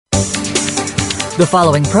The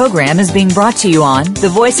following program is being brought to you on the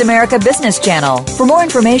Voice America Business Channel. For more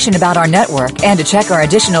information about our network and to check our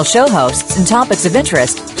additional show hosts and topics of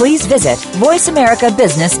interest, please visit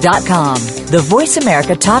voiceamericabusiness.com. The Voice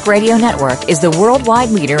America Talk Radio Network is the worldwide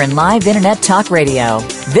leader in live Internet talk radio.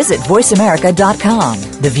 Visit voiceamerica.com.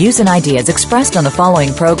 The views and ideas expressed on the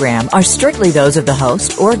following program are strictly those of the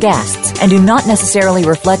host or guests and do not necessarily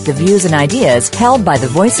reflect the views and ideas held by the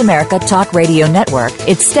Voice America Talk Radio Network,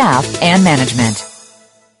 its staff, and management.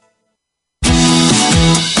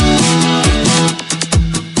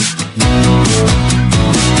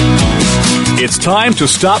 It's time to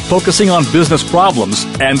stop focusing on business problems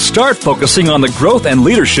and start focusing on the growth and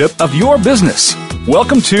leadership of your business.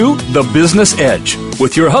 Welcome to The Business Edge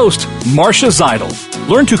with your host, Marcia Zeidel.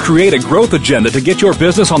 Learn to create a growth agenda to get your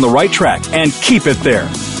business on the right track and keep it there.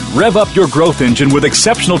 Rev up your growth engine with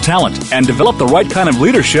exceptional talent and develop the right kind of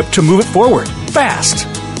leadership to move it forward fast.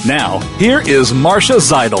 Now, here is Marcia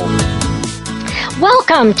Zeidel.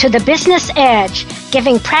 Welcome to The Business Edge,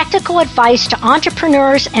 giving practical advice to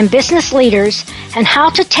entrepreneurs and business leaders on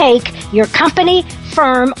how to take your company,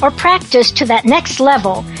 firm, or practice to that next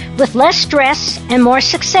level with less stress and more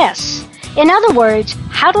success. In other words,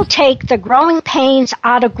 how to take the growing pains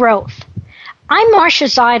out of growth. I'm Marcia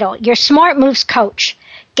Zeidel, your Smart Moves coach,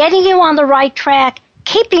 getting you on the right track,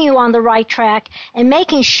 keeping you on the right track, and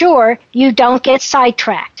making sure you don't get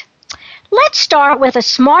sidetracked. Let's start with a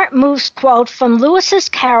Smart Moves quote from Lewis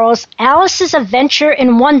Carroll's Alice's Adventure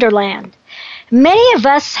in Wonderland. Many of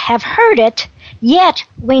us have heard it, yet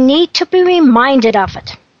we need to be reminded of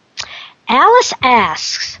it. Alice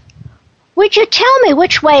asks, "Would you tell me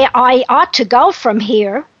which way I ought to go from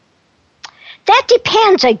here?" "That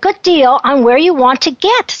depends a good deal on where you want to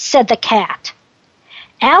get," said the cat.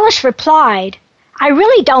 Alice replied, "I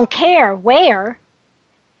really don't care where."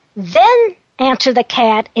 "Then," answered the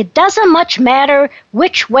cat, "it doesn't much matter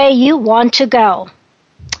which way you want to go."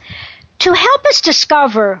 To help us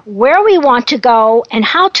discover where we want to go and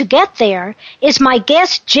how to get there is my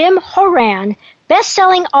guest Jim Horan,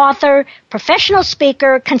 best-selling author, professional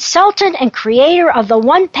speaker, consultant, and creator of the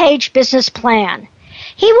One-Page Business Plan.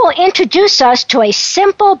 He will introduce us to a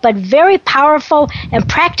simple but very powerful and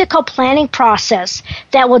practical planning process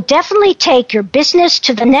that will definitely take your business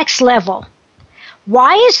to the next level.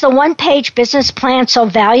 Why is the One-Page Business Plan so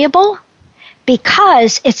valuable?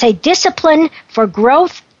 Because it's a discipline for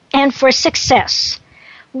growth and for success.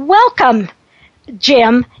 Welcome,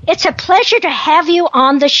 Jim. It's a pleasure to have you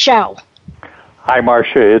on the show. Hi,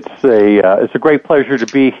 Marcia. It's a great pleasure to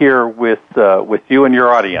be here with you and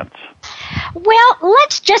your audience. Well,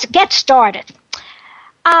 let's just get started.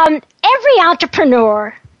 Every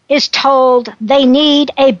entrepreneur is told they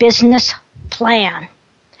need a business plan.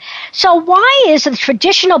 So why is the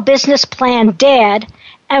traditional business plan dead,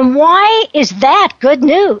 and why is that good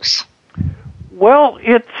news? Well,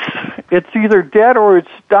 it's either dead or it's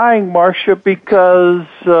dying, Marcia, because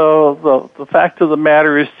the fact of the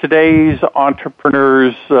matter is today's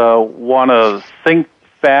entrepreneurs want to think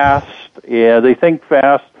fast. Yeah, they think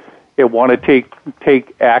fast. They want to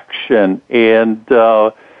take action, and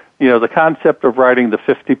the concept of writing the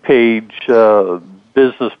 50-page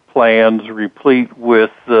business plans replete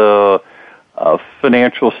with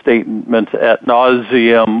financial statements ad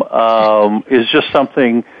nauseum is just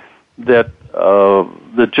something that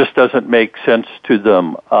just doesn't make sense to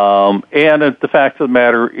them. And the fact of the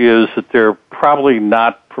matter is that they're probably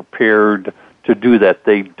not prepared to do that.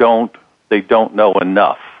 They don't know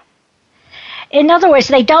enough. In other words,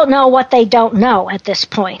 they don't know what they don't know at this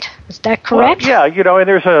point. Is that correct? Well, yeah, and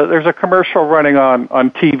there's a commercial running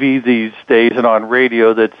on TV these days and on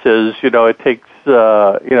radio that says, it takes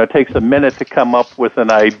a minute to come up with an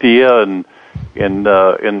idea and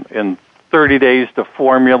in 30 days to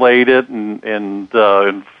formulate it and in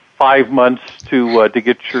 5 months to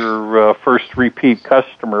get your first repeat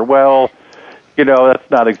customer. Well, that's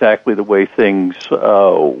not exactly the way things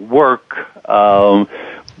work.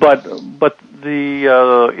 But with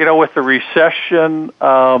the recession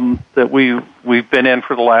that we've been in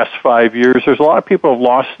for the last 5 years, there's a lot of people who have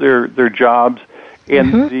lost their jobs,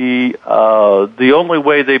 and the only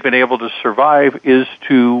way they've been able to survive is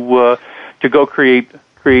to go create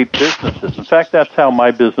businesses. In fact, that's how my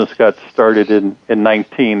business got started in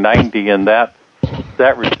 1990. In that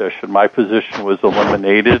recession, my position was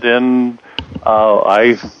eliminated, and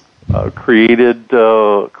I created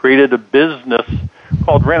a business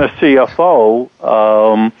called Rent a CFO,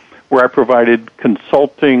 where I provided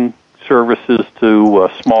consulting services to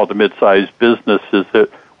small to mid-sized businesses that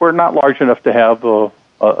were not large enough to have a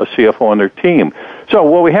CFO on their team. So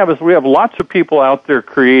what we have is we have lots of people out there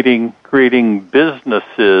creating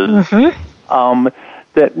businesses.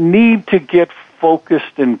 that need to get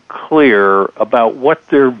focused and clear about what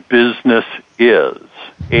their business is.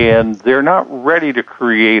 And they're not ready to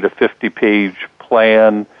create a 50-page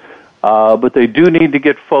plan, but they do need to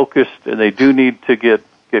get focused and they do need to get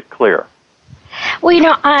clear. Well, you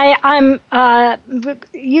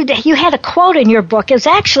had a quote in your book. It's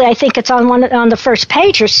actually, I think it's on the first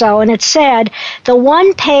page or so, and it said, "The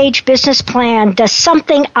one-page business plan does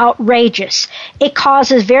something outrageous. It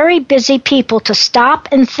causes very busy people to stop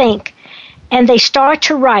and think, and they start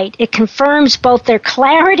to write. It confirms both their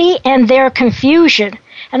clarity and their confusion."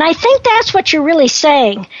 And I think that's what you're really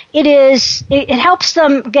saying. It helps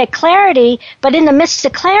them get clarity, but in the midst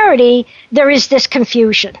of clarity, there is this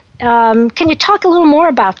confusion. Can you talk a little more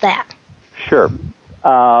about that? Sure.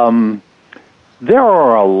 There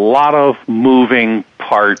are a lot of moving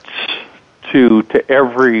parts to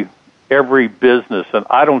every business, and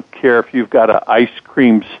I don't care if you've got an ice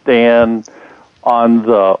cream stand on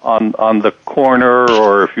the corner,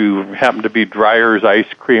 or if you happen to be Dreyer's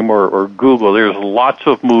Ice Cream or Google. There's lots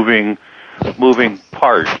of moving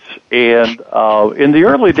parts, and in the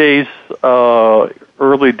early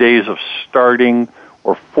days of starting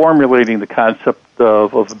or formulating the concept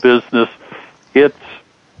of a business,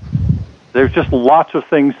 there's just lots of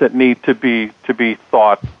things that need to be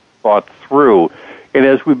thought through. And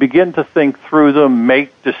as we begin to think through them,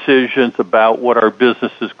 make decisions about what our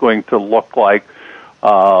business is going to look like,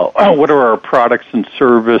 what are our products and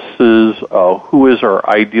services, who is our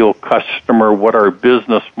ideal customer, what our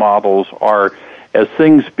business models are, as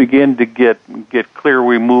things begin to get clear,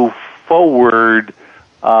 we move forward.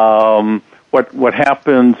 What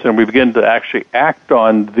happens, and we begin to actually act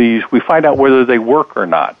on these, we find out whether they work or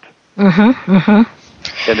not. Mm-hmm, mm-hmm.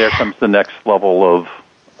 And there comes the next level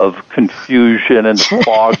of confusion, and the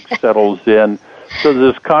fog settles in. So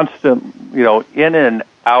there's constant, in and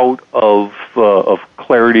out of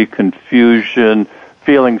clarity, confusion,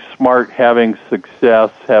 feeling smart, having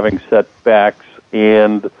success, having setbacks,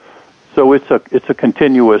 and so it's a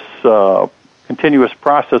continuous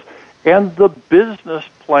process. And the business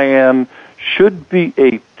plan should be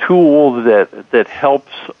a tool that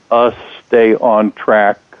helps us stay on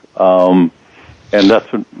track, and that's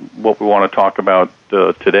what we want to talk about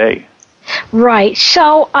today. Right.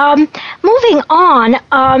 So, moving on,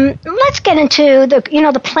 let's get into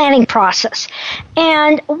the planning process,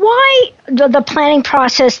 and why the planning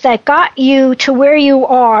process that got you to where you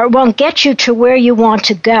are won't get you to where you want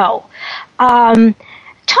to go.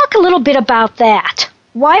 Talk a little bit about that.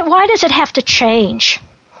 Why does it have to change?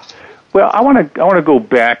 Well, I want to go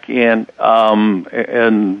back and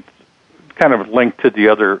kind of link to the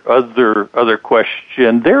other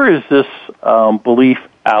question. There is this belief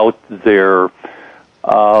out there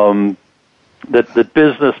that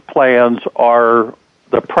business plans are,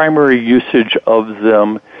 the primary usage of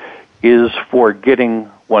them is for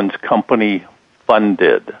getting one's company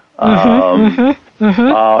funded. And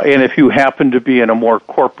if you happen to be in a more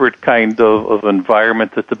corporate kind of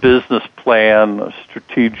environment, that the business plan, a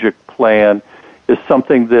strategic plan, is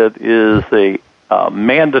something that is a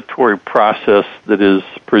mandatory process that is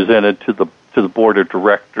presented to the board of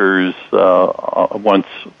directors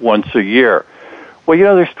once a year. Well,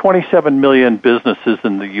 there's 27 million businesses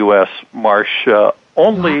in the U.S., Marsh.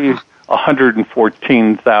 Only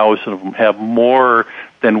 114,000 of them have more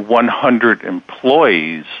than 100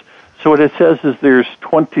 employees. So what it says is there's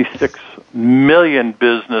 26 million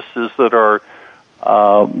businesses that are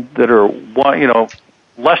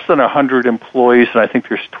less than 100 employees, and I think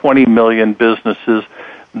there's 20 million businesses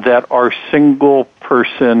that are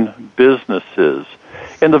single-person businesses.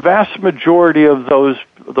 And the vast majority of those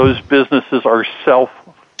businesses are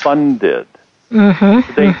self-funded.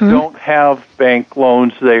 They don't have bank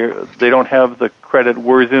loans. They don't have the credit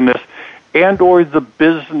worthiness, and or the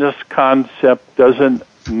business concept doesn't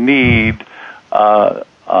need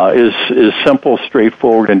is simple,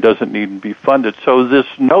 straightforward, and doesn't need to be funded. So this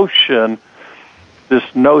notion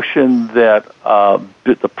that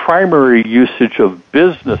the primary usage of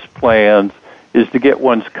business plans is to get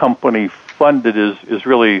one's company funded is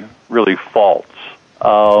really false.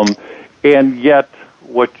 And yet,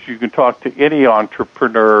 what you can talk to any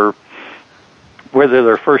entrepreneur, whether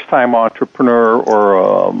they're a first-time entrepreneur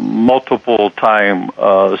or a multiple-time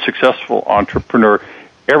successful entrepreneur,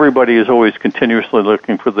 everybody is always continuously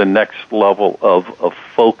looking for the next level of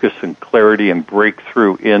focus and clarity and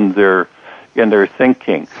breakthrough in their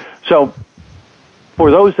thinking. So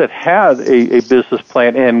for those that had a business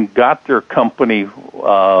plan and got their company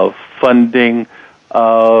funding,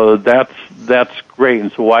 that's great.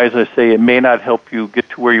 And so why, as I say, it may not help you get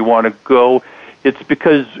to where you want to go. It's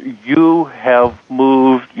because you have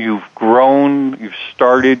moved, you've grown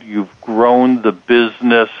started, you've grown the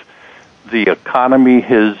business, the economy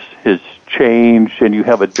has changed, and you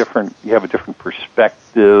have a different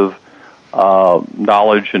perspective,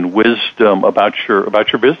 knowledge and wisdom about your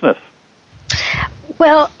business.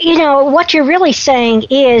 Well, what you're really saying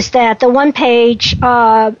is that the one-page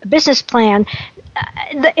business plan,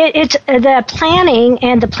 it's the planning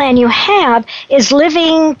and the plan you have is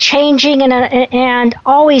living, changing, and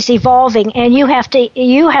always evolving, and you have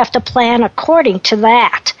to plan according to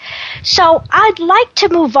that. So I'd like to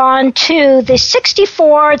move on to the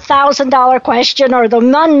 $64,000 question, or the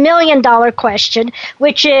 $1 million question,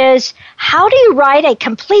 which is, how do you write a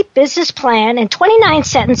complete business plan in 29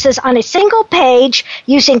 sentences on a single page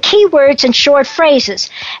using keywords and short phrases?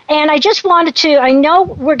 And I just wanted to, I know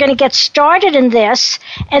we're going to get started in this,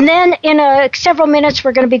 and then in several minutes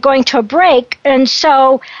we're going to be going to a break. And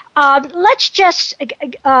so let's just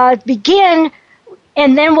begin,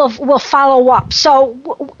 and then we'll follow up. So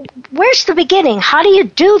where's the beginning? How do you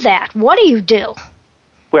do that? What do you do?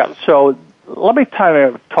 Well, so let me kind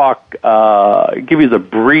of give you the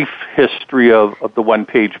brief history of the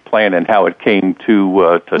one-page plan and how it came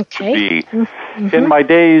to be. Mm-hmm. In my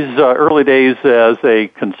early days as a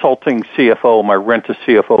consulting CFO, my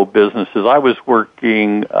rent-to-CFO businesses, I was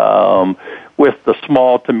working with the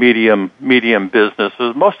small to medium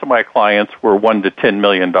businesses. Most of my clients were $1 to $10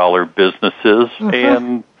 million businesses, mm-hmm.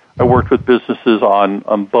 and I worked with businesses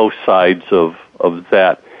on both sides of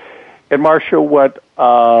that. And Marcia, what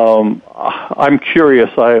I'm curious.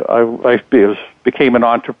 I became an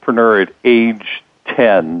entrepreneur at age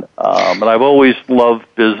 10, and I've always loved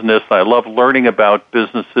business. I love learning about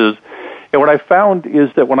businesses. And what I found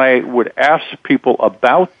is that when I would ask people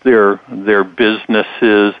about their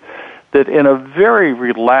businesses, that in a very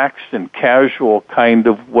relaxed and casual kind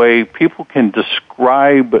of way, people can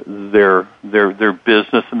describe their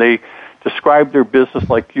business, and they describe their business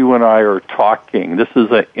like you and I are talking. This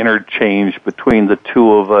is an interchange between the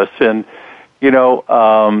two of us, and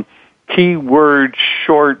keywords,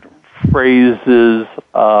 short phrases,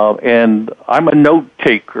 and I'm a note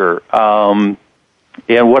taker. And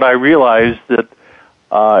what I realized that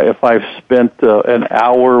if I've spent an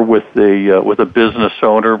hour with a business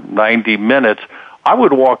owner, 90 minutes, I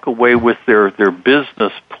would walk away with their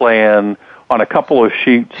business plan on a couple of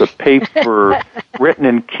sheets of paper written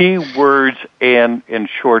in keywords and in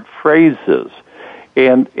short phrases.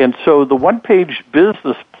 And so the one-page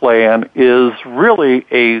business plan is really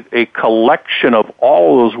a collection of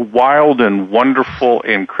all those wild and wonderful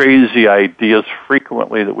and crazy ideas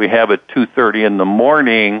frequently that we have at 2:30 in the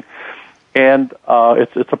morning. And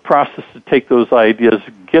it's a process to take those ideas,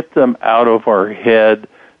 get them out of our head,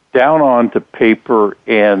 down onto paper,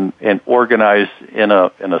 and organize in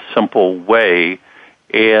a simple way.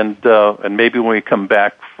 And maybe when we come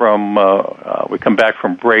back from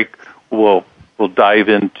break, we'll dive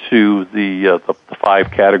into the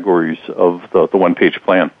 5 categories of the one-page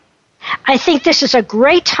plan. I think this is a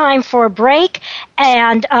great time for a break,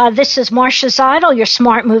 and this is Marcia Zeidel, your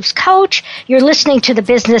Smart Moves coach. You're listening to The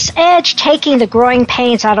Business Edge, taking the growing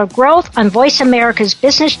pains out of growth on Voice America's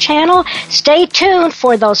Business Channel. Stay tuned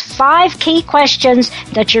for those 5 key questions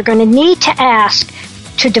that you're going to need to ask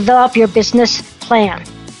to develop your business plan.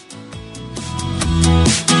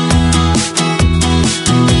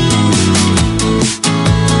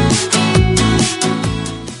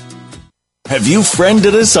 Have you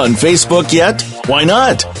friended us on Facebook yet? Why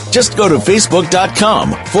not? Just go to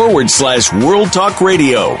facebook.com/World Talk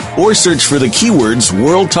Radio or search for the keywords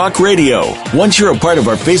World Talk Radio. Once you're a part of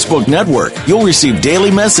our Facebook network, you'll receive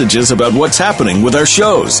daily messages about what's happening with our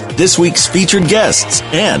shows, this week's featured guests,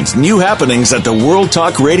 and new happenings at the World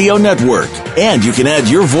Talk Radio Network. And you can add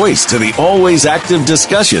your voice to the always active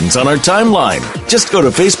discussions on our timeline. Just go to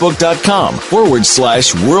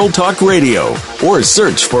facebook.com/World Talk Radio or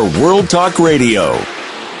search for World Talk Radio.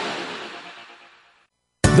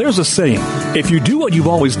 There's a saying, if you do what you've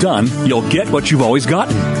always done, you'll get what you've always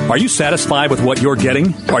gotten. Are you satisfied with what you're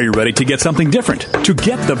getting? Are you ready to get something different? To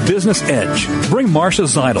get the business edge, bring Marcia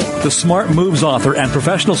Zeidel, the Smart Moves author and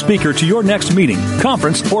professional speaker, to your next meeting,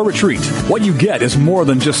 conference, or retreat. What you get is more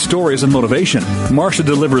than just stories and motivation. Marcia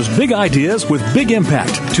delivers big ideas with big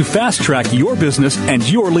impact to fast-track your business and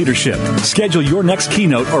your leadership. Schedule your next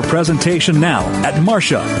keynote or presentation now at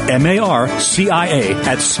Marcia, M-A-R-C-I-A,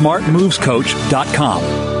 at smartmovescoach.com.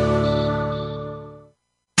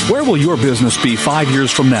 Where will your business be 5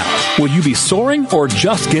 years from now? Will you be soaring or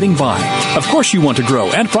just getting by? Of course you want to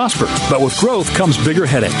grow and prosper, but with growth comes bigger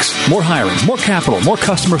headaches, more hiring, more capital, more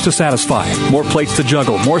customers to satisfy, more plates to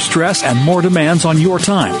juggle, more stress, and more demands on your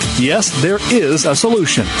time. Yes, there is a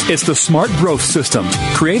solution. It's the Smart Growth System,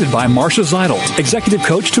 created by Marcia Zeidel, executive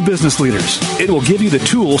coach to business leaders. It will give you the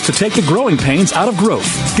tools to take the growing pains out of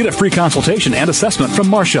growth. Get a free consultation and assessment from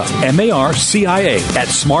Marcia, M-A-R-C-I-A, at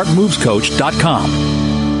smartmovescoach.com.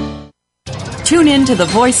 Tune in to the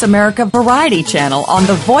Voice America Variety channel on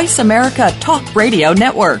the Voice America Talk Radio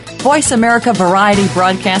Network. Voice America Variety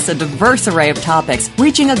broadcasts a diverse array of topics,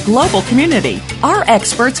 reaching a global community. Our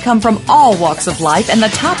experts come from all walks of life, and the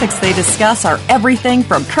topics they discuss are everything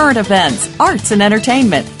from current events, arts and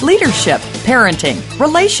entertainment, leadership, parenting,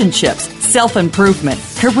 relationships, self-improvement,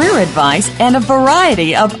 career advice, and a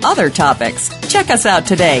variety of other topics. Check us out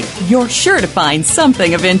today. You're sure to find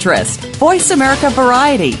something of interest. Voice America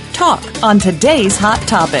Variety. Talk on today's hot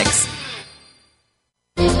topics.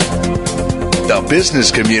 The business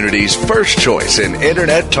community's first choice in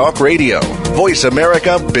Internet Talk Radio. Voice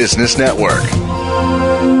America Business Network.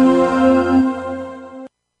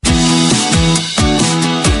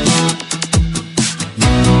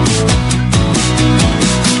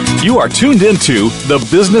 You are tuned into The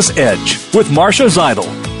Business Edge with Marcia Zeidel.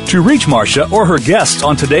 To reach Marcia or her guests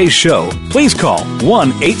on today's show, please call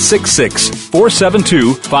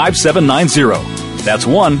 1-866-472-5790. That's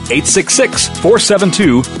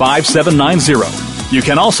 1-866-472-5790. You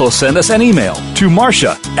can also send us an email to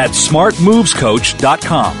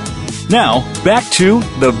marcia@smartmovescoach.com. Now, back to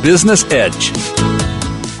The Business Edge.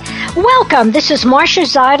 Welcome. This is Marcia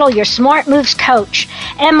Zeidel, your Smart Moves coach.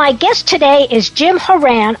 And my guest today is Jim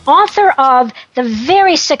Horan, author of the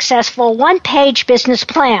very successful one-page business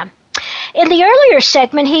plan. In the earlier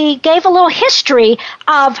segment, he gave a little history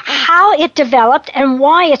of how it developed and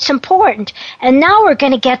why it's important. And now we're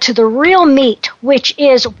going to get to the real meat, which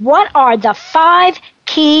is what are the 5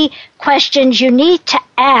 key questions you need to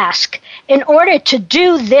ask in order to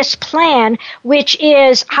do this plan, which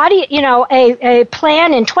is how do you, a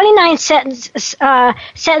plan in 29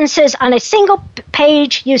 sentences on a single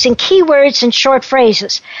page using keywords and short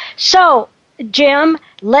phrases. So, Jim,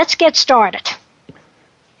 let's get started.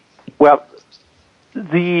 Well,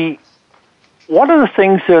 one of the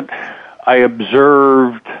things that I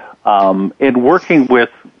observed in working with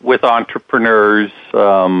entrepreneurs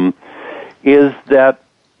is that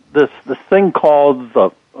this thing called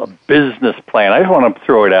a business plan. I just want to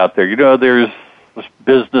throw it out there. There's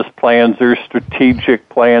business plans, there's strategic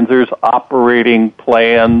plans, there's operating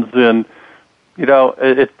plans, and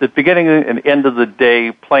at the beginning and end of the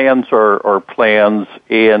day, plans are plans,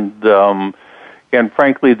 and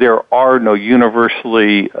frankly, there are no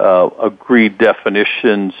universally agreed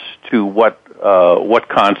definitions to what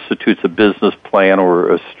constitutes a business plan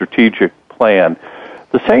or a strategic plan.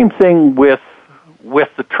 The same thing with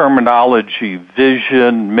the terminology,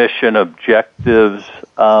 vision, mission, objectives.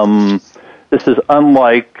 This is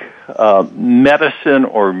unlike medicine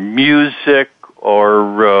or music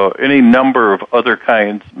or any number of other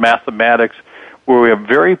kinds, mathematics, where we have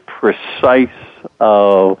very precise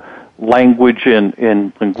language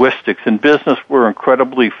in linguistics. In business, we're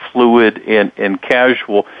incredibly fluid and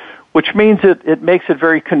casual, which means it makes it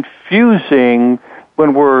very confusing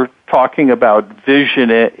when we're talking about vision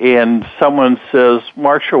and someone says,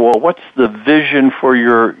 Marcia, well, what's the vision for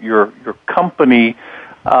your company?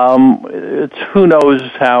 It's who knows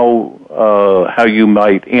how you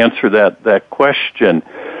might answer that question.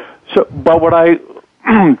 So, but what I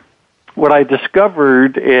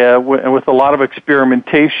discovered with a lot of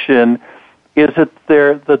experimentation is that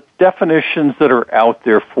the definitions that are out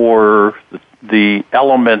there for the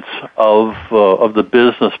elements of the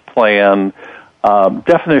business plan,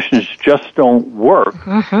 definitions just don't work.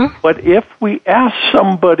 Mm-hmm. But if we ask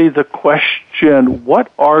somebody the question, what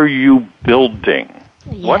are you building?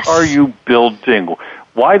 Yes. What are you building?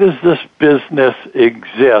 Why does this business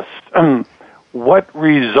exist? What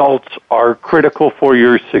results are critical for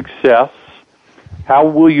your success? How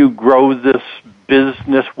will you grow this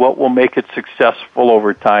business? What will make it successful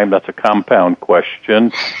over time? That's a compound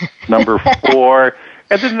question. Number 4.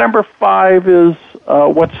 And then number 5 is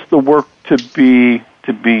what's the work to be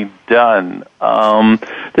done?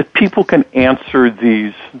 That people can answer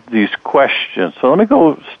these questions. So let me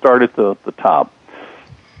go start at the top.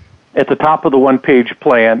 At the top of the one-page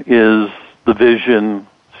plan is the vision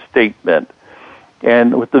statement.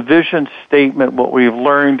 And with the vision statement, what we've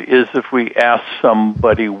learned is if we ask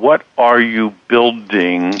somebody, what are you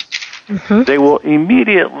building? Mm-hmm. They will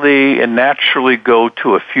immediately and naturally go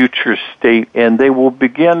to a future state, and they will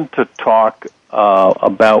begin to talk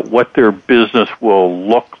about what their business will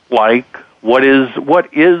look like. What is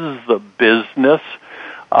the business?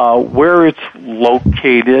 Where it's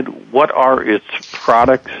located? What are its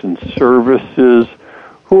products and services?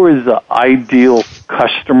 Who is the ideal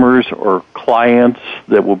customers or clients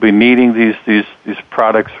that will be needing these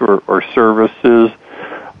products or services?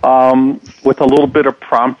 With a little bit of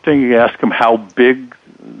prompting, you ask them how big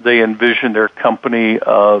they envision their company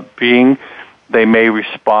being. They may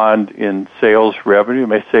respond in sales revenue.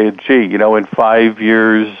 They may say, gee, in 5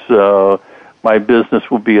 years, my business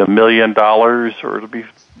will be $1 million, or it'll be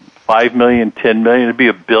 $5 million, $10 million, it'll be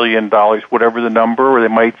 $1 billion, whatever the number, or they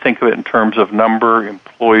might think of it in terms of number of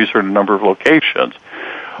employees or the number of locations.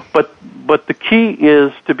 But the key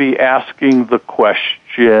is to be asking the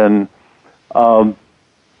question, what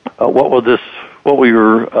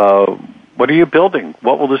are you building?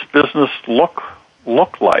 What will this business look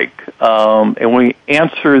like? And we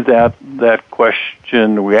answer that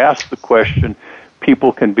question, we ask the question,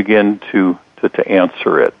 people can begin to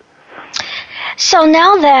answer it. So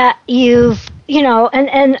now that you've,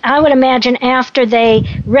 and I would imagine after they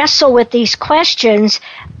wrestle with these questions,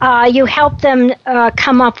 you help them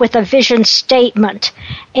come up with a vision statement,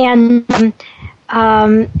 and then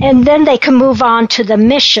they can move on to the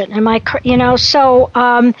mission. Am I,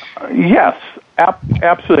 Yes,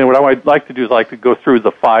 absolutely. What I would like to do is to go through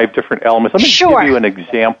the 5 different elements. Let me give you an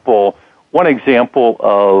example. One example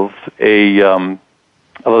of a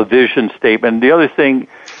vision statement. The other thing.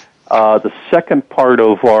 The second part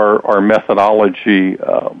of our methodology,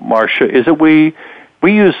 Marcia, is that we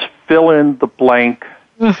use fill-in-the-blank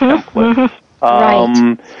templates.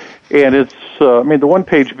 Right. And it's, the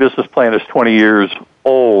one-page business plan is 20 years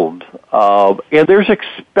old. And there's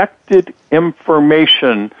expected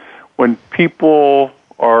information when people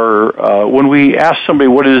are, when we ask somebody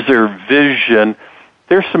what is their vision,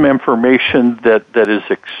 there's some information that is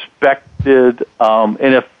expected,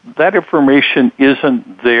 and if that information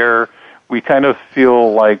isn't there, we kind of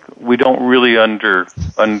feel like we don't really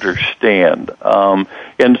understand.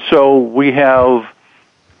 And so we have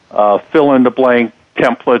fill-in-the-blank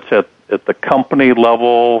templates at the company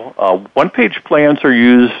level. One-page plans are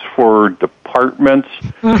used for departments,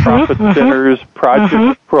 profit centers,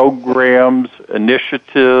 project programs,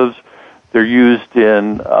 initiatives. They're used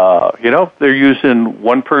in,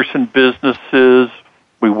 one-person businesses.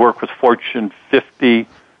 We work with Fortune 50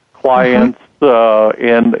 clients,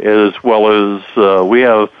 and as well as we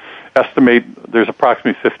estimate there's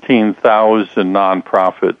approximately 15,000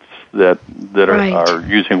 nonprofits that are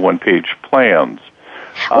using one-page plans.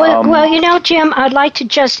 Well, Jim, I'd like to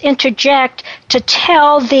just interject to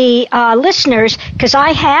tell the listeners, because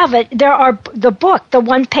I have it. There are the book, the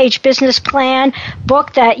one-page business plan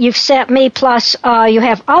book that you've sent me, plus you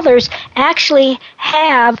have others, actually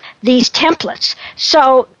have these templates.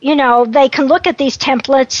 So, they can look at these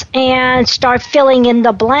templates and start filling in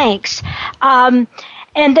the blanks.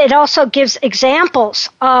 And it also gives examples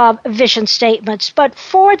of vision statements. But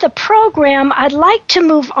for the program, I'd like to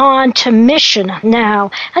move on to mission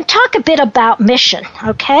now and talk a bit about mission,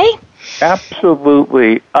 okay?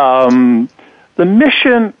 Absolutely. The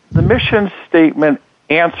mission statement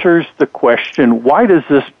answers the question, why does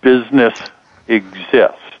this business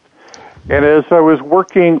exist? And as I was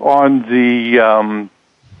working on the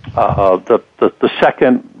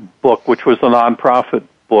second book, which was the nonprofit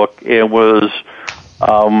book, it was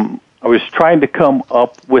I was trying to come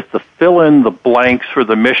up with the fill-in-the-blanks for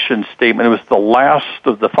the mission statement. It was the last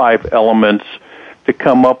of the 5 elements to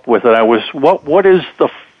come up with it. What is the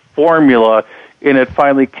formula? And it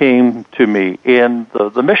finally came to me. And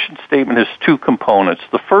the mission statement has 2 components.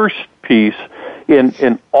 The first piece,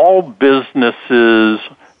 in all businesses,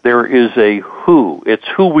 there is a who. It's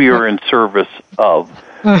who we are in service of.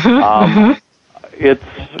 It's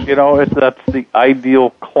that's the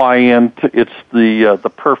ideal client. It's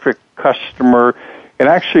the perfect customer. And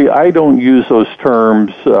actually, I don't use those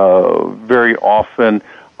terms very often.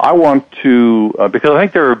 I want to because I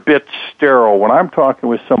think they're a bit sterile. When I'm talking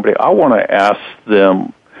with somebody, I want to ask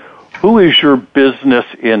them, who is your business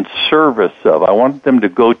in service of? I want them to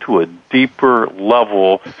go to a deeper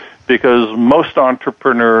level, because most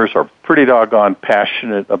entrepreneurs are pretty doggone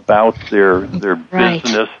passionate about their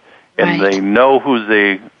business. And they know who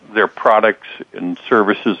their products and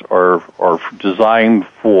services are designed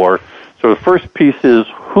for. So the first piece is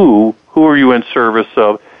who are you in service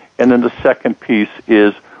of? And then the second piece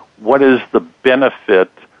is, what is the benefit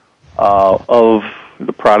of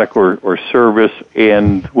the product or service?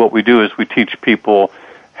 And what we do is we teach people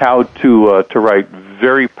how to write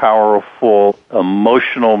very powerful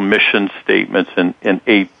emotional mission statements in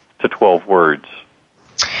 8 to 12 words.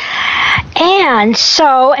 And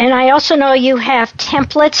so, and I also know you have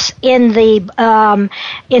templates in the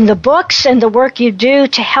books and the work you do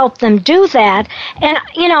to help them do that. And,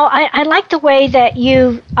 I like the way that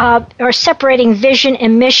you are separating vision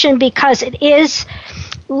and mission, because it is,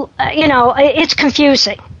 it's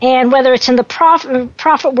confusing, and whether it's in the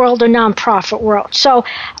profit world or nonprofit world. So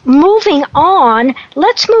moving on,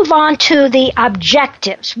 let's move on to the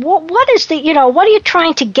objectives. What is what are you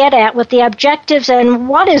trying to get at with the objectives, and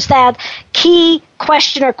what is that key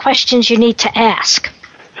question or questions you need to ask?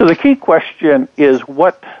 So the key question is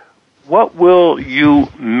what will you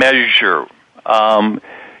measure?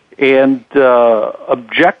 And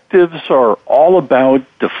objectives are all about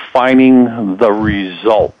defining the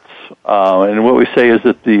results. And what we say is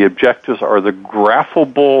that the objectives are the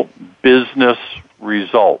graphable business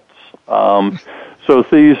results. So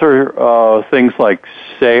these are things like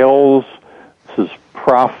sales, this is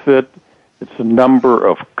profit, it's the number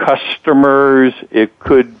of customers, it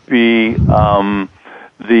could be the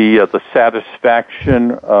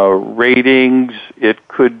satisfaction ratings, it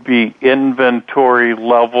could be inventory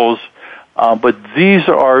levels, but these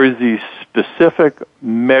are the specific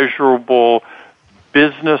measurable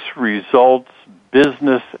business results,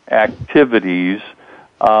 business activities,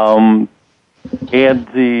 and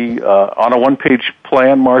on a one-page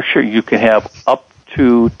plan, Marcia, you can have up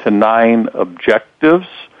to 9 objectives,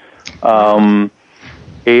 and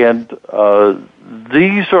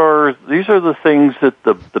these are the things that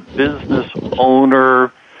the business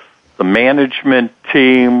owner, the management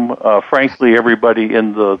team, frankly, everybody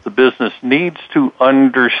in the business needs to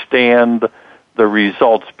understand the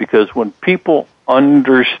results, because when people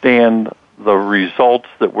understand the results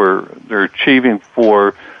that they're achieving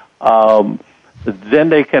for, then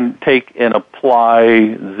they can take and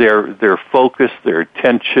apply their focus, their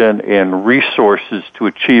attention, and resources to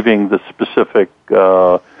achieving the specific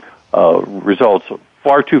results.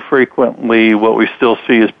 Far too frequently, what we still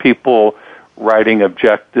see is people writing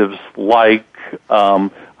objectives like, I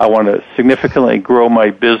want to significantly grow my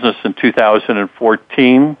business in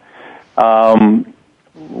 2014.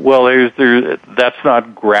 Well, that's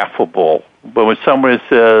not graphable. But when someone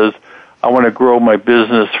says, I want to grow my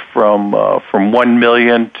business from 1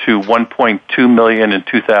 million to 1.2 million in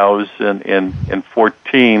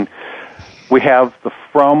 2014, we have the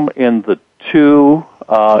from and the to.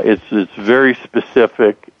 It's very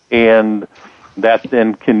specific, and that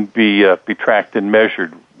then can be tracked and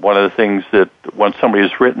measured. One of the things that when somebody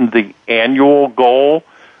has written the annual goal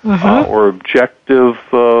or objective,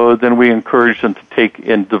 then we encourage them to take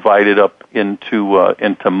and divide it up into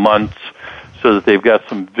months, so that they've got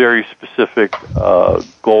some very specific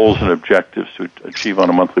goals and objectives to achieve on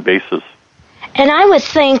a monthly basis. And I would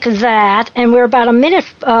think that, and we're about a minute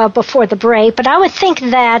before the break, but I would think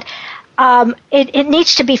that it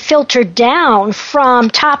needs to be filtered down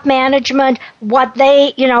from top management, what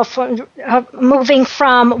they, moving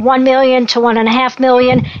from 1 million to 1.5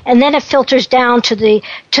 million, and then it filters down to the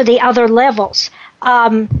other levels.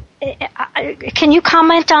 Can you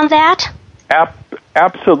comment on that?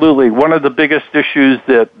 Absolutely. One of the biggest issues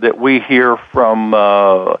that we hear from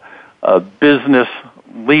business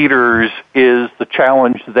leaders is the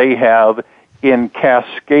challenge they have in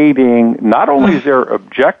cascading not only their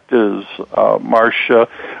objectives, Marcia,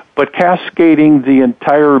 but cascading the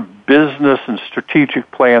entire business and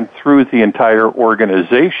strategic plan through the entire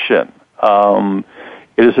organization.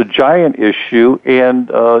 It is a giant issue,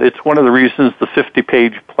 and it's one of the reasons the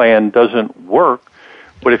 50-page plan doesn't work.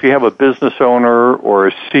 But if you have a business owner or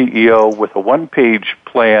a CEO with a one-page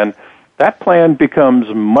plan, that plan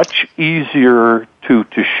becomes much easier to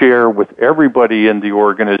share with everybody in the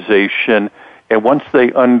organization. And once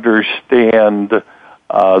they understand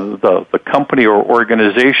the company or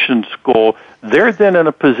organization's goal, they're then in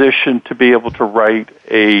a position to be able to write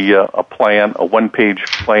a plan, a one-page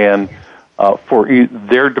plan for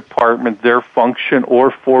their department, their function,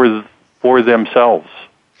 or for themselves.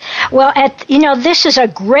 Well, this is a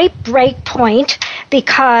great break point,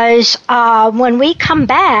 because when we come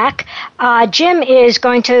back, Jim is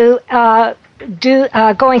going to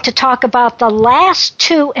talk about the last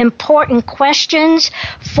 2 important questions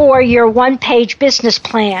for your one-page business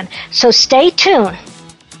plan. So stay tuned.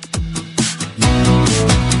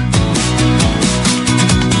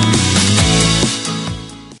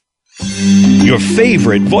 Your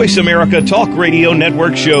favorite Voice America Talk Radio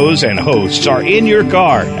Network shows and hosts are in your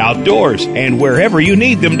car, outdoors, and wherever you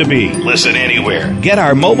need them to be. Listen anywhere. Get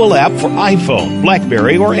our mobile app for iPhone,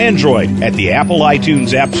 BlackBerry, or Android at the Apple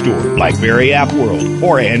iTunes App Store, BlackBerry App World,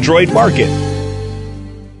 or Android Market.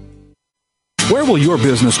 Where will your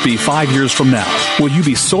business be 5 years from now? Will you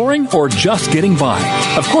be soaring or just getting by?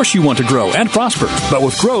 Of course you want to grow and prosper, but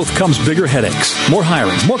with growth comes bigger headaches, more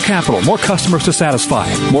hiring, more capital, more customers to satisfy,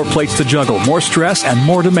 more plates to juggle, more stress, and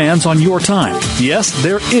more demands on your time. Yes,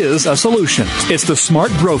 there is a solution. It's the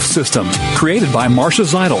Smart Growth System, created by Marcia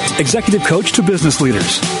Zeidel, executive coach to business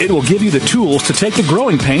leaders. It will give you the tools to take the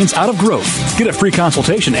growing pains out of growth. Get a free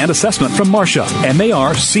consultation and assessment from Marcia,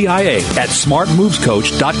 M-A-R-C-I-A, at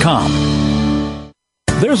smartmovescoach.com.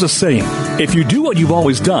 There's a saying, if you do what you've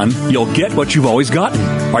always done, you'll get what you've always gotten.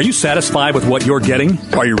 Are you satisfied with what you're getting?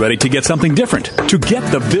 Are you ready to get something different? To get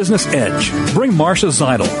the business edge, bring Marcia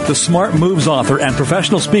Zeidel, the Smart Moves author and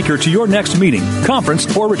professional speaker, to your next meeting,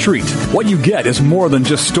 conference, or retreat. What you get is more than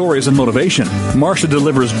just stories and motivation. Marcia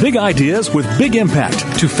delivers big ideas with big impact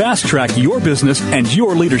to fast-track your business and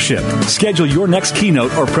your leadership. Schedule your next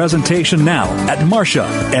keynote or presentation now at Marcia,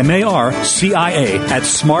 M-A-R-C-I-A, at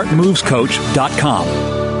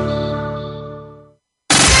smartmovescoach.com.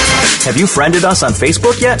 Have you friended us on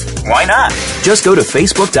Facebook yet? Why not? Just go to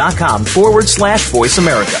facebook.com/Voice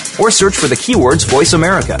America or search for the keywords Voice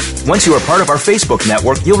America. Once you are part of our Facebook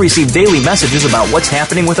network, you'll receive daily messages about what's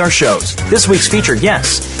happening with our shows, this week's featured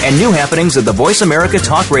guests, and new happenings at the Voice America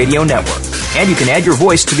Talk Radio Network. And you can add your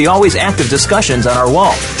voice to the always active discussions on our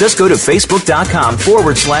wall. Just go to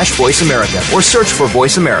facebook.com/Voice America or search for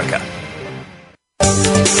Voice America.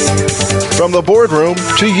 From the boardroom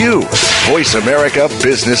to you, Voice America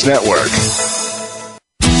Business Network.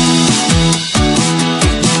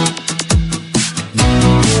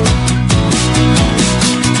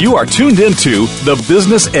 You are tuned into The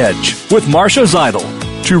Business Edge with Marcia Zeidel.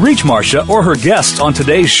 To reach Marcia or her guests on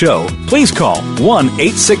today's show, please call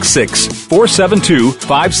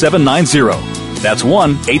 1-866-472-5790. That's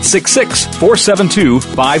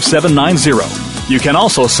 1-866-472-5790. You can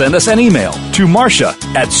also send us an email to Marcia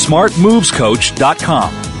at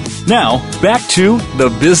smartmovescoach.com. Now, back to The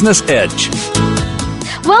Business Edge.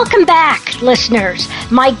 Welcome back, listeners.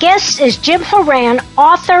 My guest is Jim Horan,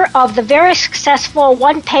 author of the very successful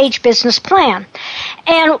one-page business plan.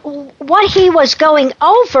 And what he was going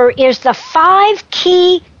over is the 5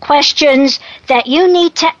 key questions that you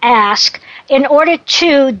need to ask in order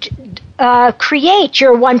to create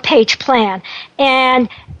your one-page plan. And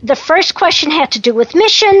the first question had to do with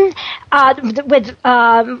mission, with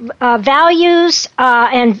values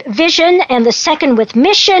and vision, and the second with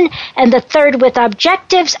mission, and the third with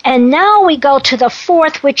objectives, and now we go to the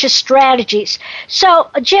fourth, which is strategies. So,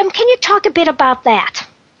 Jim, can you talk a bit about that?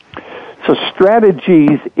 So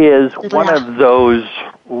strategies is one of those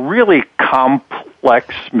really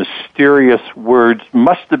complex, mysterious words,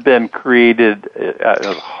 must have been created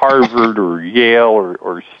at Harvard or Yale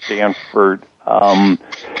or Stanford. And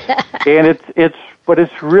it's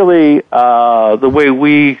really the way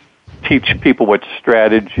we teach people what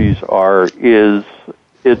strategies are is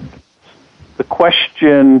it's the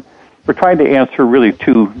question we're trying to answer really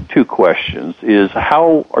two questions is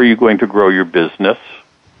how are you going to grow your business,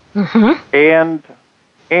 and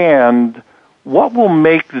what will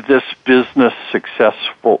make this business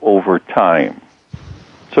successful over time.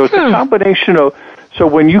 So it's a combination of. So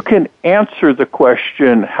when you can answer the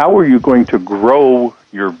question, how are you going to grow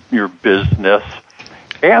your business,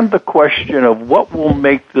 and the question of what will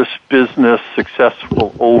make this business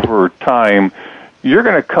successful over time, you're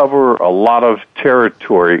going to cover a lot of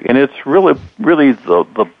territory. And it's really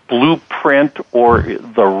the blueprint or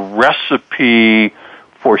the recipe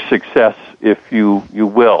for success, if you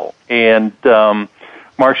will. And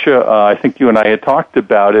Marcia, I think you and I had talked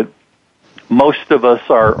about it. Most of us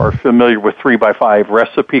are familiar with 3x5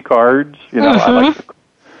 recipe cards. You know, I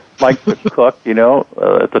like to cook. You know,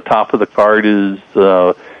 at the top of the card is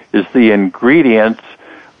the ingredients,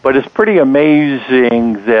 but it's pretty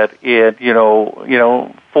amazing that in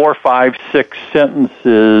 4, 5, 6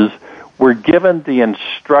 sentences, we're given the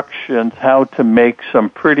instructions how to make some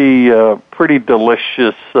pretty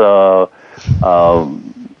delicious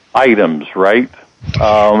items, right?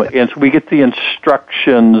 And so we get the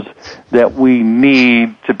instructions that we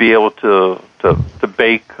need to be able to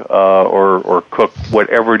bake or cook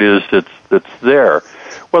whatever it is that's there.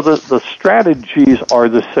 Well, the strategies are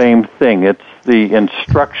the same thing. It's the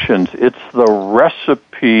instructions. It's the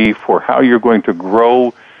recipe for how you're going to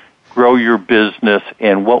grow your business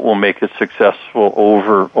and what will make it successful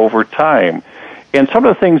over time. And some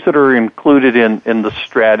of the things that are included in the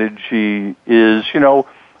strategy is,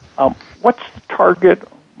 what's the target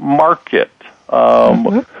market?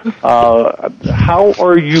 How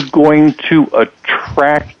are you going to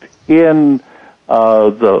attract in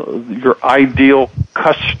your ideal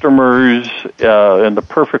customers and the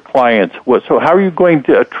perfect clients. So how are you going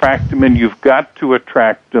to attract them in? You've got to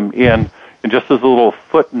attract them in. And just as a little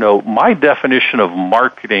footnote, my definition of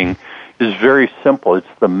marketing is very simple. It's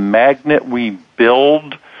the magnet we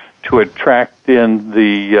build to attract in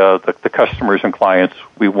the customers and clients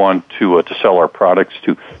we want to sell our products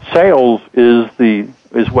to. Sales is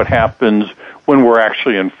what happens when we're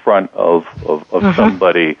actually in front of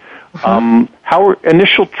somebody. How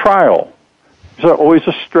initial trial? Is there always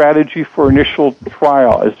a strategy for initial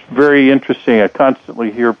trial? It's very interesting. I constantly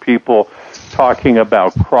hear people talking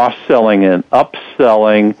about cross-selling and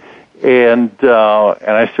upselling, and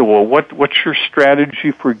I say, well, what's your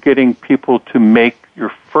strategy for getting people to make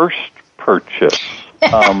your first purchase?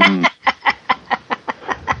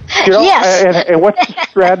 Yes. And what's the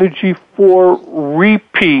strategy for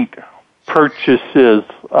repeat purchases?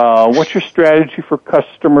 What's your strategy for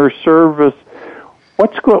customer service?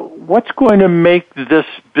 What's going to make this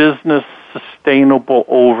business sustainable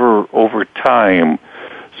over time?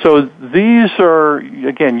 So these are,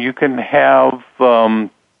 again, you can have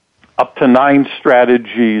up to 9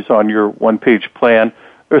 strategies on your one-page plan.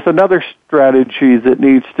 There's another strategy that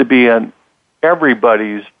needs to be in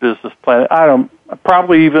everybody's business plan.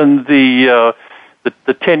 Probably even the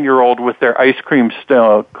 10-year-old with their ice cream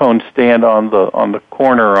cone stand on the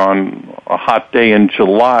corner on a hot day in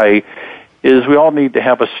July, is we all need to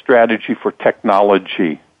have a strategy for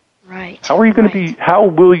technology. Right. How are you going to be? How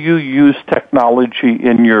will you use technology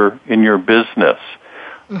in your business?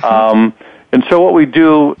 And so what we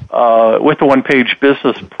do with the one-page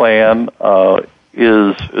business plan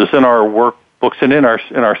is in our workbooks and in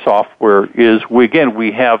our software is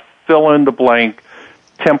we have fill in the blank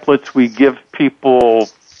templates. We give people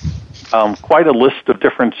quite a list of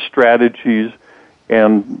different strategies,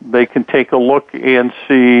 and they can take a look and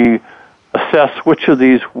assess which of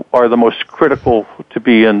these are the most critical to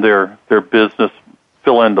be in their business,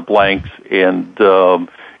 fill in the blanks, and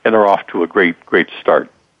they're off to a great start.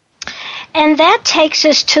 And that takes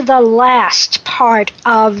us to the last part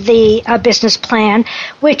of the business plan,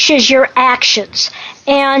 which is your actions.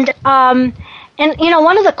 And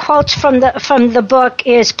one of the quotes from the book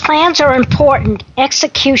is, plans are important,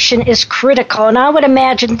 execution is critical. And I would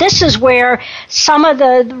imagine this is where some of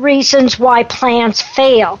the reasons why plans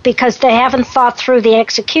fail, because they haven't thought through the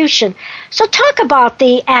execution. So talk about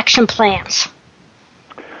the action plans.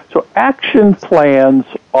 So action plans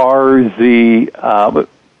are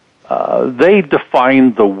they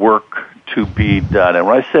define the work to be done. And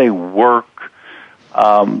when I say work,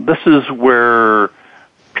 this is where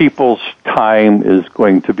people's time is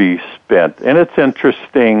going to be spent. And it's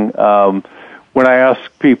interesting when I ask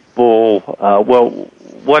people,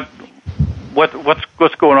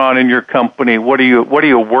 what's going on in your company? What are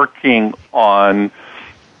you working on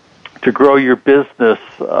to grow your business?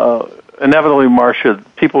 Inevitably, Marcia,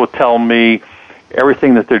 people will tell me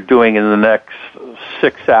everything that they're doing in the next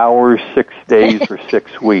 6 hours, 6 days, or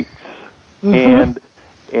 6 weeks. And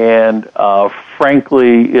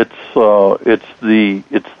frankly, it's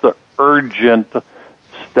the urgent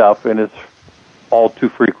stuff, and it's all too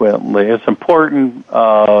frequently. It's important,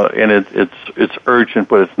 and it's urgent,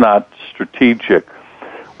 but it's not strategic.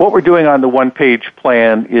 What we're doing on the one-page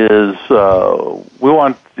plan is we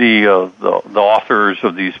want the authors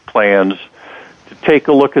of these plans to take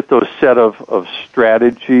a look at those set of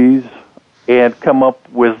strategies and come up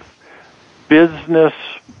with business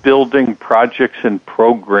building projects and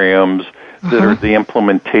programs that are the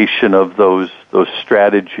implementation of those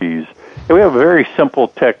strategies. And we have a very simple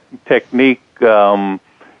technique,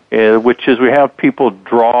 which is we have people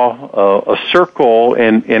draw a circle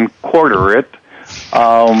and quarter it,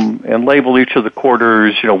 and label each of the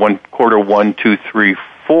quarters, quarter 1, 2, 3,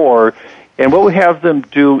 4. And what we have them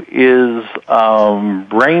do is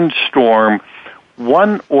brainstorm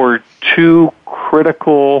 1 or 2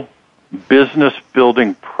 critical business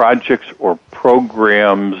building projects or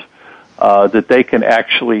programs that they can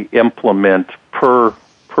actually implement per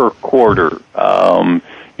quarter.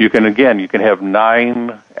 You can have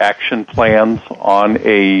 9 action plans on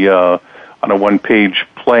a one-page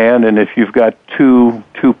plan, and if you've got two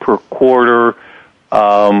per quarter,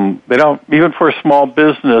 they don't, even for a small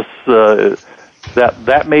business,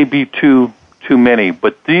 that may be too many.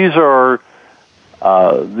 But these are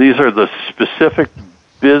the specific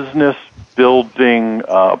business building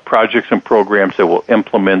projects and programs that will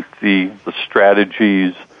implement the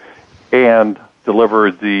strategies and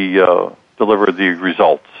deliver the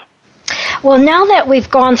results. Well, now that we've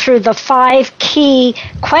gone through the 5 key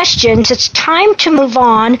questions, it's time to move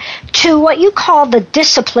on to what you call the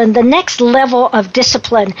discipline, the next level of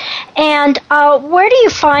discipline. And where do you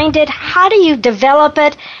find it? How do you develop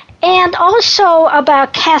it? And also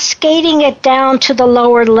about cascading it down to the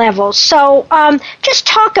lower levels. So just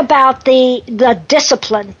talk about the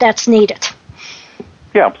discipline that's needed.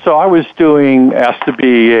 Yeah, so I was asked to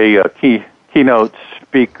be a keynote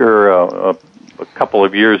speaker a couple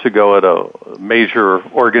of years ago at a major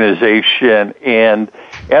organization, and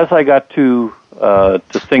as I got to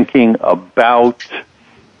thinking about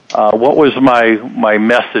what was my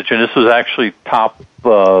message, and this was actually top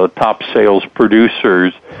sales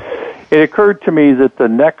producers, it occurred to me that the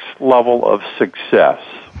next level of success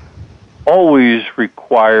always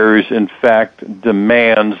requires, in fact,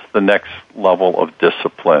 demands the next level of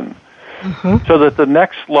discipline. Mm-hmm. So that the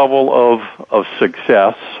next level of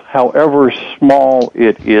success, however small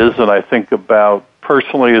it is, and I think about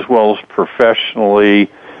personally as well as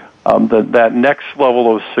professionally, that next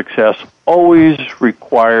level of success always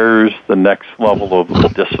requires the next level of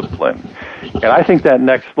discipline. And I think that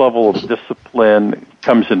next level of discipline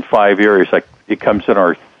comes in 5 areas. Like it comes in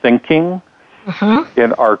our thinking, mm-hmm.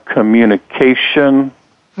 in our communication,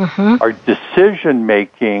 mm-hmm. our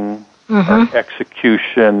decision-making, mm-hmm. our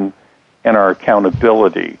execution, and our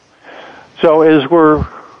accountability. So as we're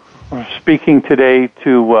speaking today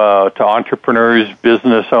to entrepreneurs,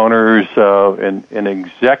 business owners, and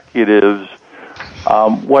executives,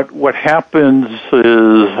 what happens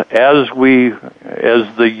is as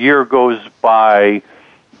the year goes by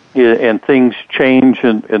and things change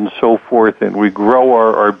and so forth, and we grow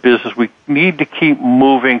our business, we need to keep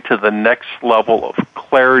moving to the next level of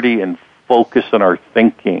clarity and focus in our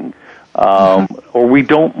thinking, or we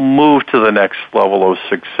don't move to the next level of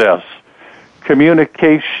success.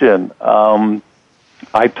 Communication.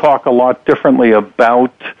 I talk a lot differently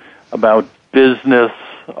about business,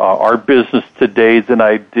 our business today than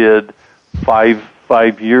I did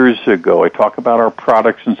five years ago. I talk about our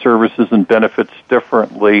products and services and benefits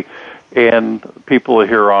differently, and people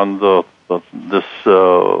here on listening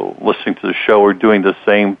to the show are doing the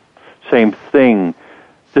same thing.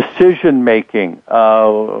 Decision making.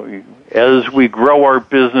 As we grow our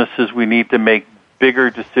businesses, we need to make bigger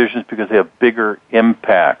decisions because they have bigger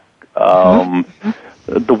impact. The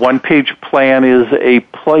one-page plan is a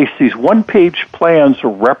place. These one-page plans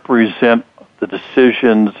represent the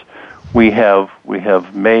decisions we have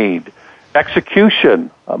made.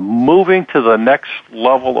 Execution, moving to the next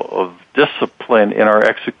level of discipline in our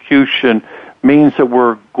execution means that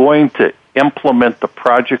we're going to implement the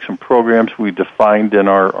projects and programs we defined in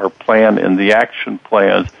our plan and the action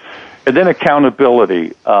plans. And then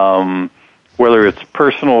accountability, whether it's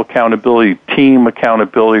personal accountability, team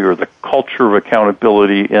accountability, or the culture of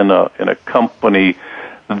accountability in a company,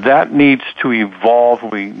 that needs to evolve.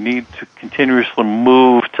 We need to continuously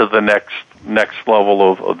move to the next level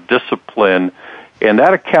of discipline. And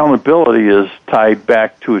that accountability is tied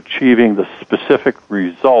back to achieving the specific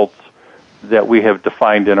results that we have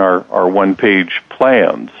defined in our one-page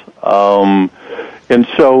plans. And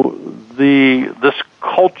so this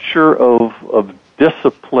culture of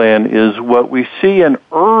discipline is what we see in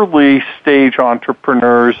early-stage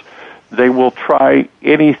entrepreneurs. They will try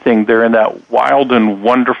anything. They're in that wild and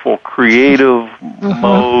wonderful creative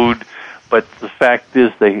mode, but the fact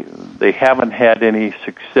is they haven't had any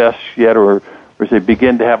success yet, or as they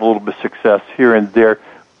begin to have a little bit of success here and there,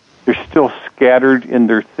 they're still scattered in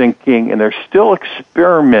their thinking, and they're still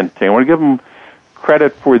experimenting. I want to give them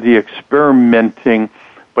credit for the experimenting,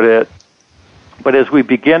 but as we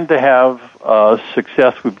begin to have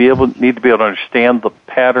success, we need to be able to understand the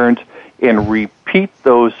patterns and repeat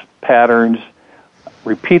those patterns,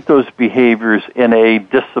 repeat those behaviors in a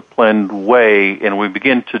disciplined way, and we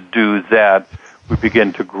begin to do that, we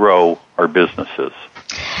begin to grow our businesses.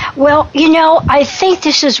 Well, I think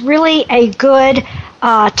this is really a good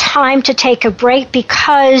time to take a break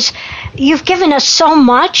because you've given us so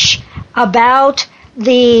much about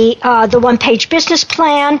the one-page business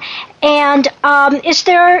plan. And is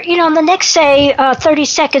there, in the next, say, 30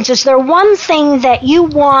 seconds, is there one thing that you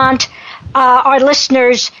want our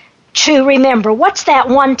listeners to remember? What's that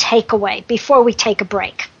one takeaway before we take a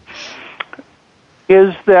break?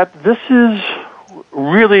 Is that this is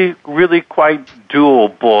really, really quite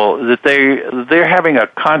doable, that they're having a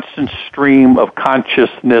constant stream of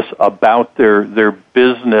consciousness about their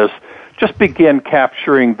business. Just begin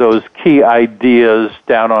capturing those key ideas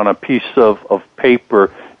down on a piece of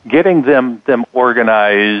paper, getting them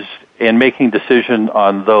organized and making decisions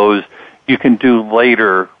on those you can do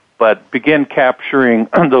later, but begin capturing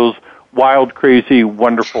those wild, crazy,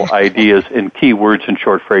 wonderful ideas in keywords and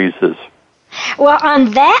short phrases. Well,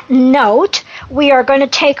 on that note, we are going to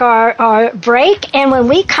take our break, and when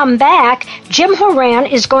we come back, Jim Horan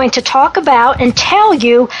is going to talk about and tell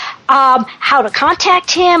you how to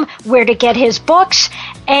contact him, where to get his books,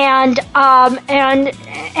 and to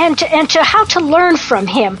how to learn from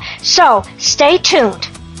him. So stay tuned.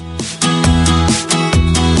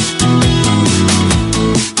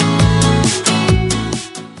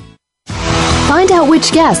 Find out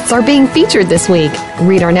which guests are being featured this week.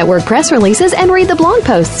 Read our network press releases and read the blog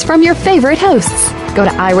posts from your favorite hosts. Go to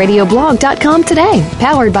iradioblog.com today,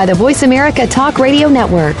 powered by the Voice America Talk Radio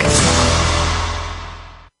Network.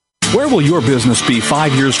 Where will your business be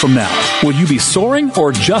 5 years from now? Will you be soaring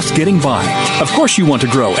or just getting by? Of course you want to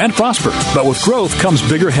grow and prosper, but with growth comes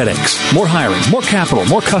bigger headaches, more hiring, more capital,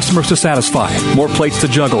 more customers to satisfy, more plates to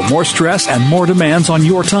juggle, more stress, and more demands on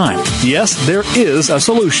your time. Yes, there is a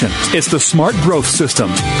solution. It's the Smart Growth System,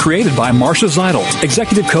 created by Marcia Zeidel,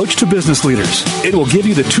 executive coach to business leaders. It will give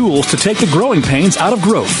you the tools to take the growing pains out of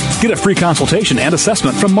growth. Get a free consultation and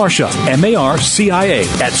assessment from Marcia, M-A-R-C-I-A,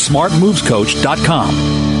 at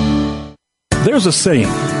smartmovescoach.com. There's a saying,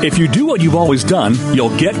 if you do what you've always done,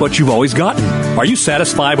 you'll get what you've always gotten. Are you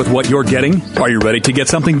satisfied with what you're getting? Are you ready to get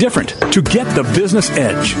something different? To get the business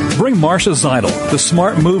edge, bring Marcia Zeidel, the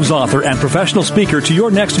Smart Moves author and professional speaker, to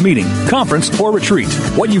your next meeting, conference, or retreat.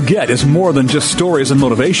 What you get is more than just stories and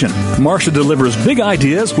motivation. Marcia delivers big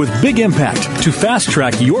ideas with big impact to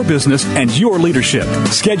fast-track your business and your leadership.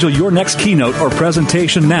 Schedule your next keynote or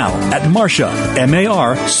presentation now at Marcia,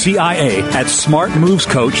 M-A-R-C-I-A, at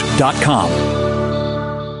smartmovescoach.com.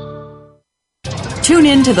 Tune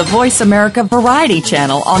in to the Voice America Variety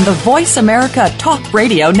channel on the Voice America Talk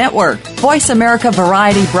Radio Network. Voice America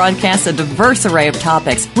Variety broadcasts a diverse array of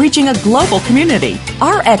topics, reaching a global community.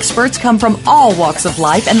 Our experts come from all walks of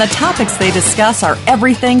life, and the topics they discuss are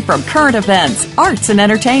everything from current events, arts and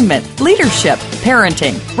entertainment, leadership,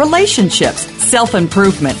 parenting, relationships,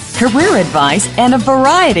 self-improvement, career advice, and a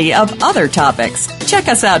variety of other topics. Check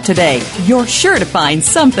us out today. You're sure to find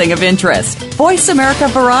something of interest. Voice America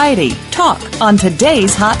Variety. Talk on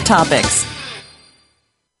today's hot topics.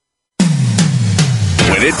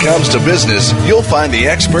 When it comes to business, you'll find the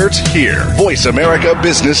experts here. Voice America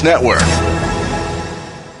Business Network.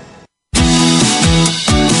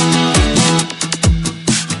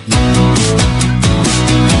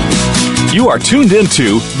 You are tuned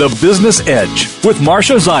into The Business Edge with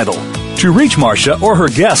Marcia Zeidel. To reach Marcia or her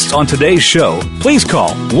guests on today's show, please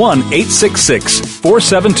call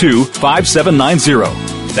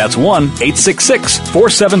 1-866-472-5790. That's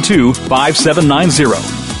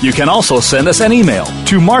 1-866-472-5790. You can also send us an email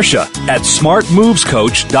to Marcia at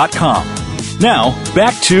smartmovescoach.com. Now,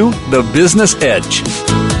 back to The Business Edge.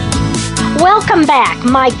 Welcome back.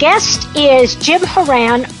 My guest is Jim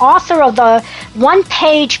Horan, author of the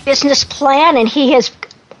One-Page Business Plan, and he has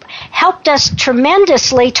helped us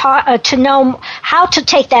tremendously to know how to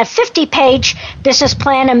take that 50-page business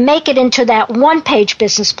plan and make it into that one-page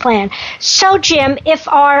business plan. So, Jim, if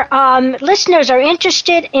our listeners are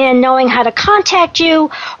interested in knowing how to contact you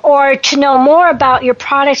or to know more about your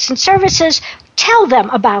products and services, tell them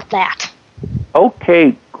about that.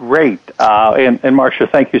 Okay, great. And Marcia,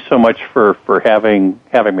 thank you so much for having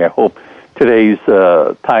me. I hope today's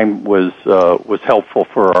time was helpful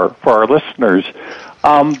for our listeners.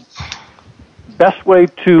 Best way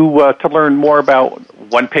to learn more about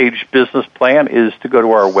One Page Business Plan is to go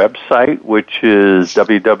to our website, which is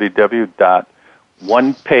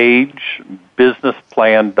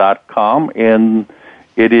www.onepagebusinessplan.com, and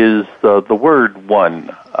it is the word one.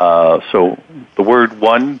 So the word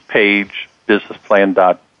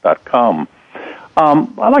onepagebusinessplan.com.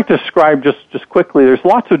 I'd like to describe just quickly. There's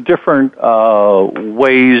lots of different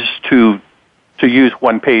ways to use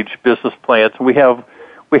one-page business plans. We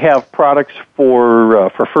have products for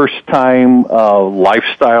first-time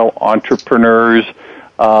lifestyle entrepreneurs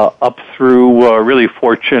up through really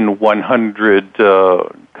Fortune 100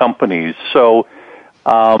 companies. So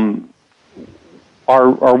our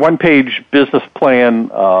one-page business plan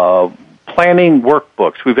planning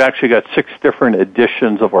workbooks. We've actually got 6 different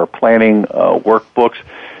editions of our planning workbooks.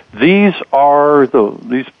 These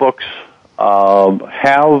books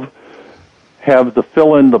have the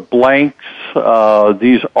fill in the blanks.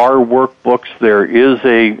 These are workbooks. There is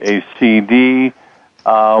a CD,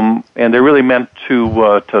 and they're really meant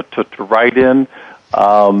to write in.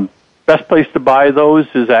 Best place to buy those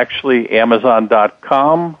is actually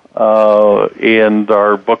Amazon.com, and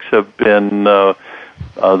our books have been the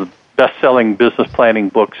best-selling business planning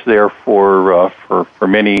books there for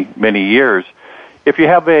many years. If you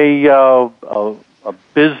have a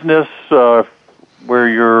business where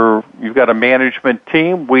you're you've got a management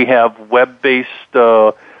team, we have web-based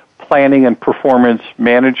planning and performance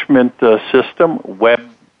management system,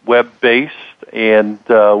 web-based, and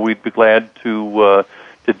we'd be glad to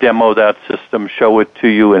demo that system, show it to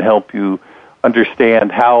you, and help you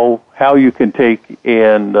understand how you can take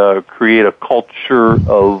and create a culture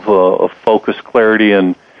of focus, clarity,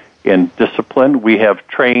 and discipline. We have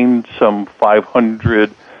trained some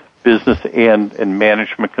 500 business and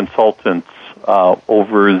management consultants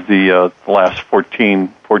over the last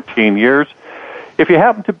 14 years. If you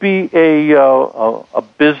happen to be a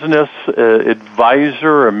business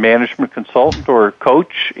advisor, a management consultant, or a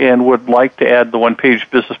coach, and would like to add the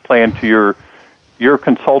one-page business plan to your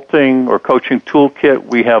consulting or coaching toolkit,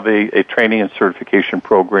 we have a training and certification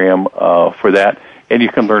program for that, and you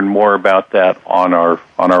can learn more about that on our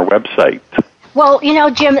website. Well,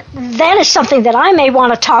 Jim, that is something that I may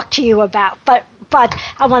want to talk to you about, but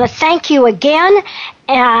I want to thank you again,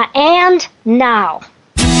 and now.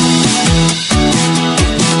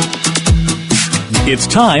 It's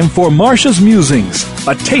time for Marcia's Musings,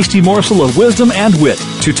 a tasty morsel of wisdom and wit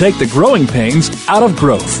to take the growing pains out of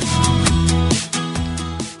growth.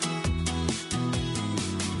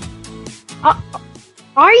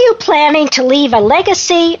 Are you planning to leave a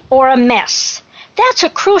legacy or a mess? That's a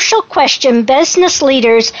crucial question business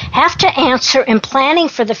leaders have to answer in planning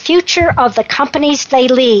for the future of the companies they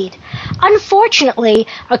lead. Unfortunately,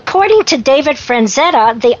 according to David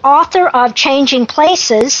Franzetta, the author of Changing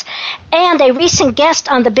Places and a recent guest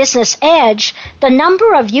on the Business Edge, the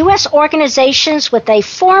number of U.S. organizations with a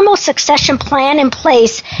formal succession plan in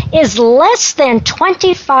place is less than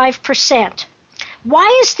 25%.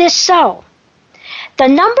 Why is this so? The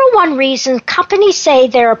number one reason companies say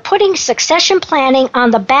they're putting succession planning on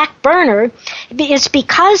the back burner is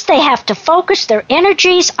because they have to focus their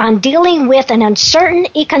energies on dealing with an uncertain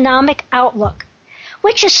economic outlook,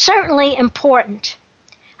 which is certainly important.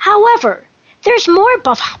 However, there's more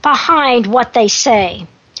behind what they say.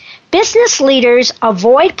 Business leaders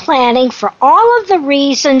avoid planning for all of the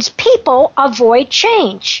reasons people avoid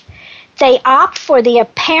change. They opt for the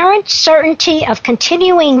apparent certainty of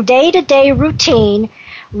continuing day-to-day routine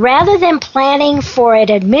rather than planning for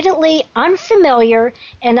an admittedly unfamiliar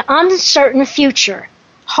and uncertain future,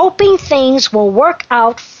 hoping things will work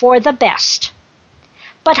out for the best.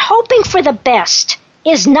 But hoping for the best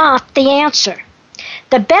is not the answer.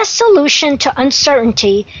 The best solution to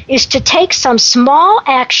uncertainty is to take some small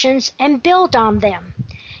actions and build on them.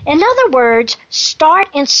 In other words, start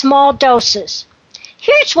in small doses.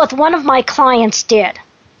 Here's what one of my clients did.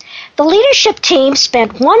 The leadership team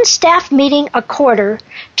spent one staff meeting a quarter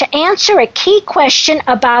to answer a key question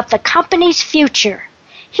about the company's future.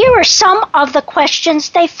 Here are some of the questions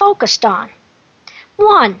they focused on.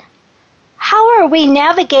 1. How are we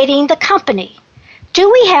navigating the company? Do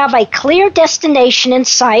we have a clear destination in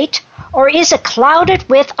sight, or is it clouded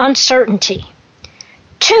with uncertainty?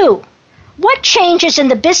 2. What changes in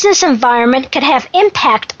the business environment could have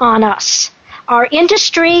impact on us, our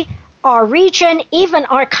industry, our region, even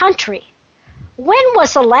our country? When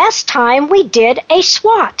was the last time we did a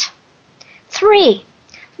SWOT? 3.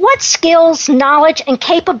 What skills, knowledge, and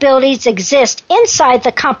capabilities exist inside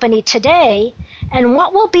the company today, and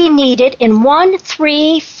what will be needed in 1,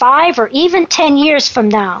 3, 5, or even 10 years from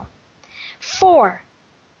now? 4.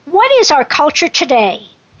 What is our culture today?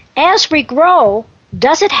 As we grow,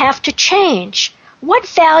 does it have to change? What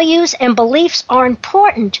values and beliefs are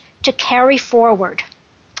important to carry forward?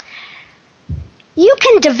 You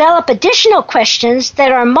can develop additional questions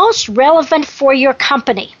that are most relevant for your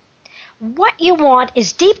company. What you want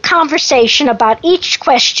is deep conversation about each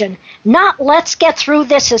question, not let's get through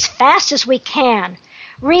this as fast as we can.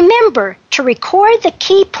 Remember to record the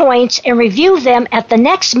key points and review them at the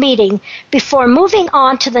next meeting before moving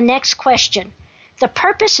on to the next question. The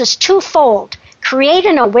purpose is twofold. Create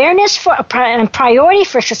an awareness for and priority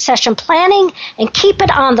for succession planning and keep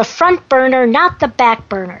it on the front burner, not the back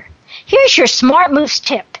burner. Here's your smart moves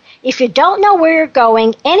tip. If you don't know where you're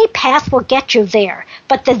going, any path will get you there,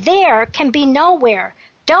 but the there can be nowhere.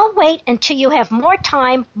 Don't wait until you have more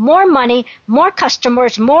time, more money, more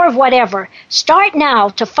customers, more of whatever. Start now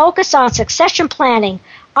to focus on succession planning.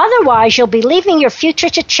 Otherwise, you'll be leaving your future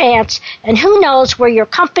to chance, and who knows where your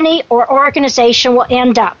company or organization will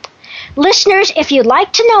end up. Listeners, if you'd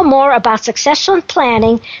like to know more about succession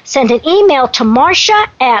planning, send an email to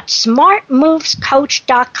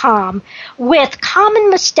Marcia@smartmovescoach.com with common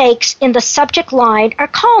mistakes in the subject line, or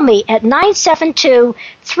call me at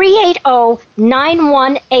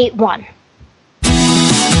 972-380-9181.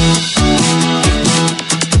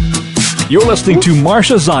 You're listening to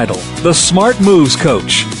Marcia Zeidel, the Smart Moves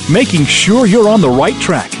Coach, making sure you're on the right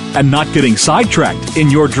track and not getting sidetracked in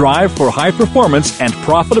your drive for high performance and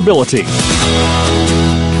profitability.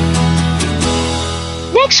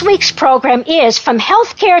 Next week's program is From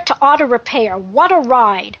Healthcare to Auto Repair. What a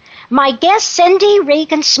ride! My guest, Cindy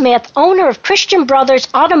Regan-Smith, owner of Christian Brothers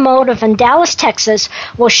Automotive in Dallas, Texas,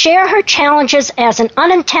 will share her challenges as an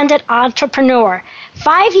unintended entrepreneur.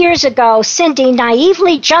 5 years ago, Cindy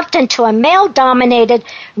naively jumped into a male-dominated,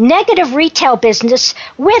 negative retail business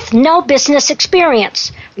with no business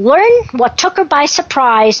experience. Learn what took her by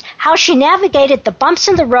surprise, how she navigated the bumps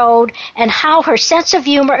in the road, and how her sense of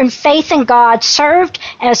humor and faith in God served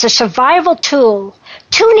as a survival tool.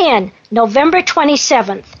 Tune in November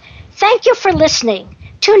 27th. Thank you for listening.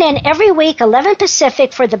 Tune in every week, 11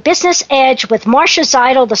 Pacific, for the Business Edge with Marcia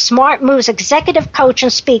Zeidel, the Smart Moves executive coach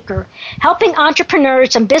and speaker, helping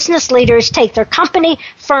entrepreneurs and business leaders take their company,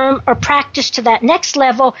 firm, or practice to that next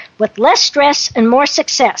level with less stress and more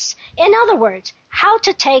success. In other words, how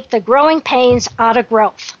to take the growing pains out of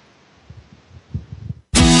growth.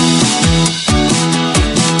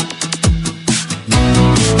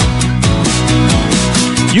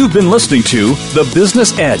 You've been listening to The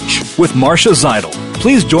Business Edge with Marcia Zeidel.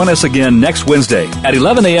 Please join us again next Wednesday at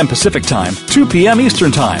 11 a.m. Pacific Time, 2 p.m.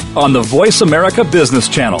 Eastern Time on the Voice America Business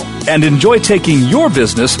Channel, and enjoy taking your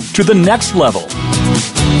business to the next level.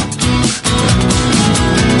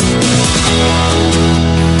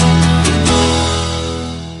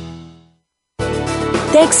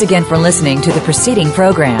 Thanks again for listening to the preceding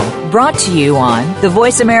program, brought to you on the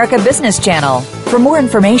Voice America Business Channel. For more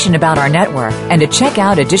information about our network and to check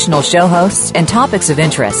out additional show hosts and topics of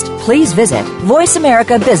interest, please visit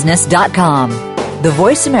voiceamericabusiness.com. The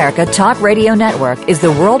Voice America Talk Radio Network is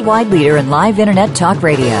the worldwide leader in live Internet talk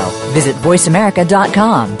radio. Visit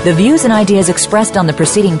voiceamerica.com. The views and ideas expressed on the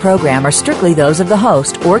preceding program are strictly those of the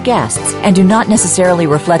host or guests and do not necessarily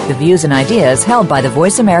reflect the views and ideas held by the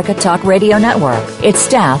Voice America Talk Radio Network, its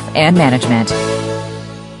staff, and management.